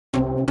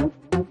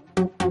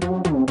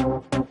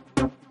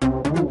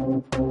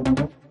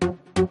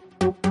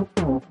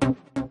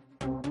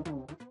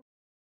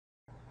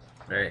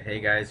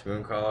guys,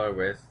 Mooncaller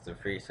with the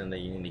Free Sunday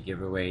Unity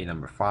giveaway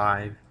number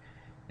 5,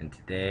 and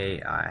today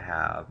I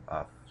have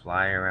a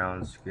fly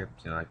around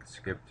script, like a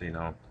script,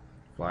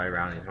 fly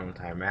around your home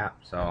time map.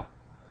 So I'm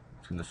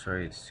just gonna show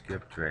you the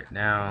script right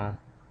now.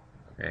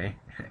 Okay.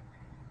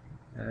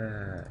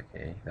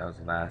 Okay, that was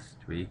last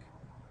week.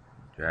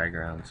 Drag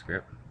around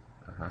script.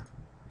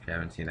 If you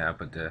haven't seen that,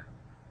 put the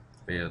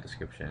video in the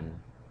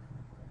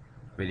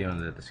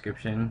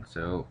description.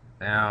 So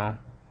now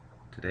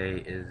today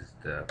is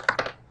this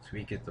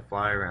week is the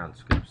fly around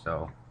script,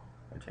 so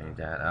I change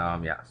that.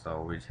 Yeah,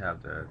 so we just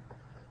have the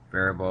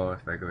variable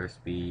with regular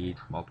speed,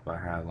 multiply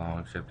how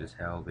long shift is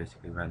held,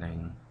 basically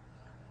running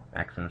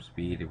maximum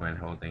speed when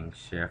holding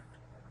shift,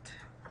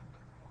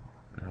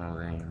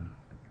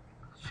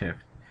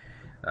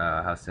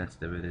 how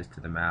sensitive it is to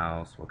the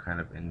mouse, what kind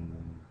of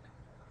in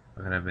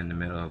the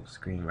middle of the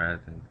screen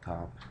rather than the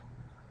top.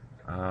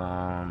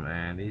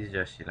 And these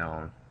are just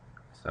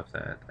stuff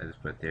that I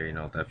just put there.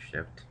 Left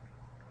shift,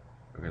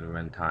 we're gonna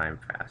run time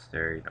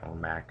faster,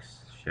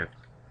 max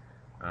shift,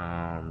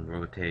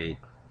 rotate,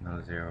 no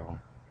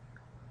zero,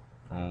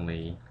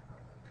 only,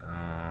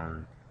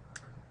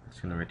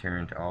 it's gonna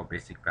return to all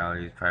basic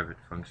values, private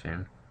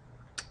function,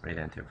 right,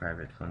 enter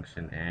private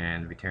function,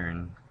 and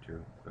return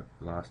to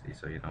velocity,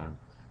 so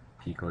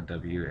P code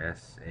W,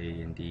 S,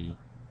 A, and D.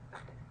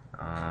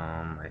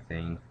 I'm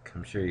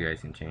sure you guys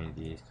can change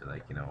these to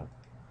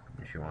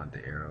if you want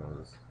the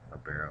arrows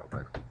up arrow,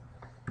 but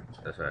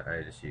that's what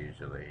I just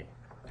usually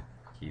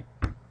keep.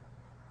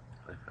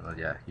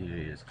 Yeah,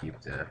 usually just keep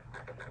the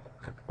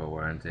typical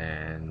ones,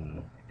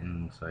 and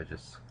so I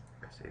just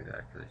save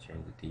that because I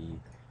changed the D.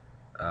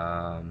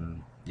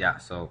 Yeah,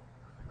 so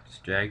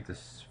just drag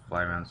this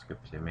fly around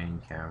script to your main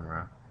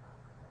camera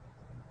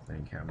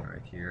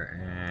right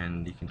here,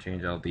 and you can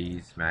change all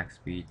these. Max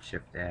speed,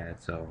 shift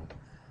add. So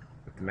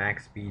if the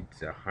max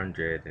speed's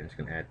 100, then it's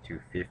gonna add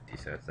 250,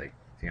 so it's like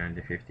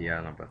 350. I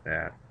don't know about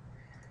that.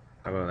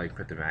 How about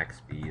put the max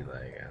speed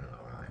I don't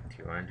know, like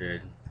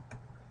 200,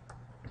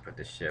 and put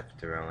the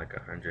shift around like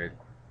 100.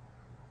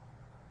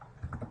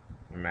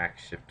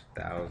 Max shift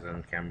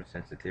 1000. Camera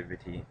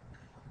sensitivity,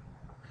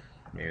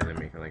 maybe they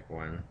make it like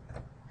 1.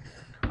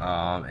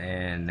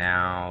 And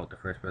now the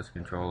first person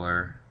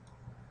controller,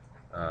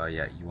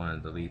 yeah, you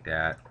want to delete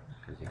that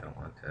because you don't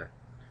want to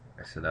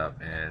mess it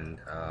up. And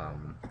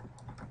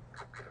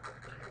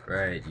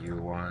right, you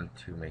want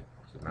to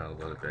zoom out a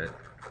little bit.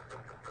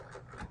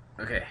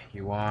 Okay,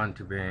 you want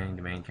to bring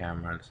the main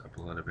camera just up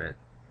a little bit.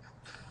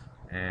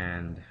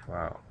 And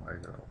wow, why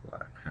is it all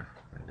black?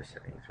 In the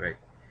settings, right?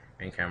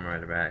 Main camera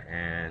at the back,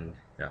 and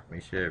yeah,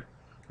 make sure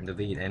you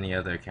delete any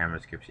other camera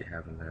scripts you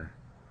have in the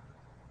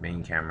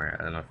main camera.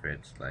 I don't know if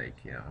it's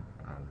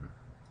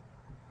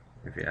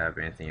if you have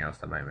anything else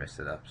that might mess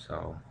it up.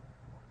 So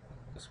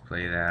just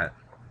play that.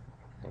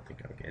 Don't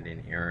think I'll get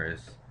any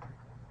errors.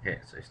 Okay,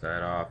 so you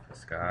start off the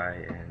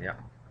sky, and yeah,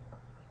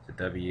 it's a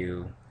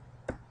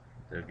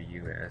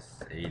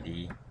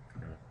WSAD,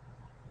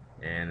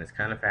 and it's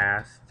kind of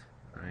fast.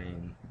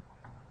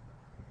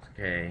 It's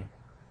okay.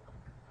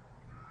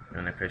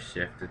 When I press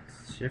shift,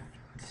 it's shift.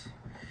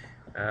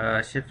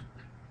 I'm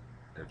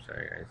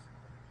sorry, guys.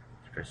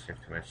 Press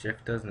shift too much.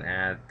 Shift doesn't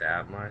add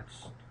that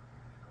much,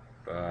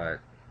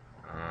 but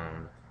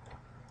I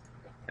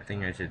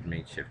think I should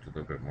make shift a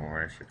little bit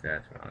more. Shift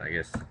that. I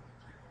guess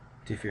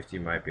 250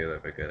 might be a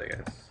little bit good. I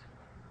guess.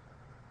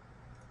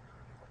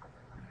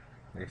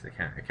 At least I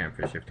can't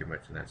press shift too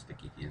much, and that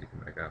sticky keys to come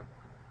back up.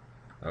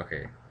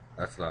 Okay,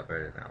 that's a lot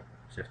better now.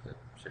 Shift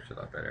a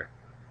lot better.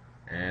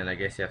 And I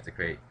guess you have to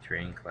create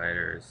terrain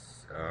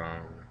gliders. I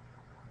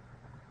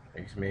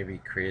guess maybe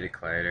create a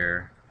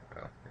glider.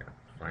 Well, yeah,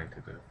 flying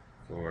to the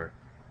floor.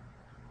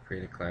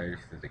 Create a glider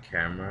through the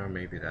camera.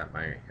 Maybe that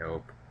might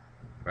help.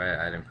 Right,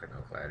 I didn't put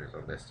no gliders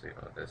on this. So,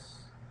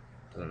 this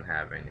doesn't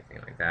have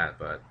anything like that.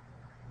 But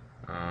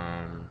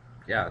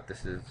yeah,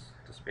 this is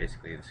just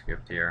basically the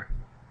script here.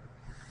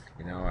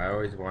 I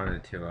always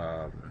wanted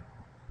to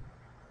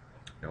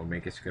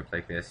make a script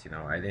like this.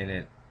 I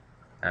didn't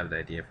have the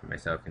idea for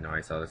myself.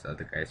 I saw this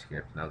other guy's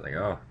script, and I was like,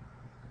 oh,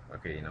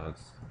 okay,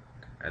 it's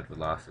add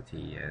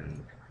velocity,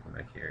 and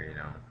back here,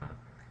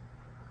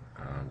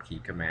 key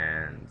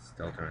commands,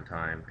 delta and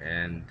time,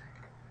 and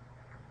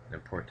the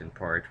important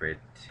part, right?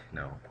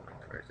 No,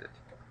 where is it?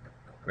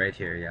 Right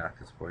here, yeah,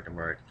 this important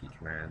part, key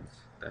commands,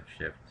 left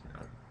shift,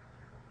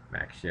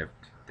 max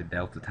shift, the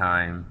delta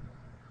time.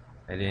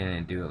 I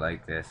didn't do it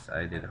like this.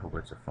 I did a whole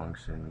bunch of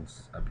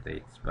functions,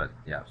 updates, but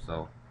yeah,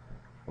 so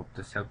hope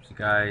this helps you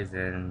guys,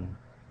 and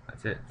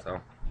that's it.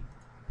 So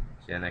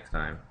see you next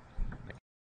time.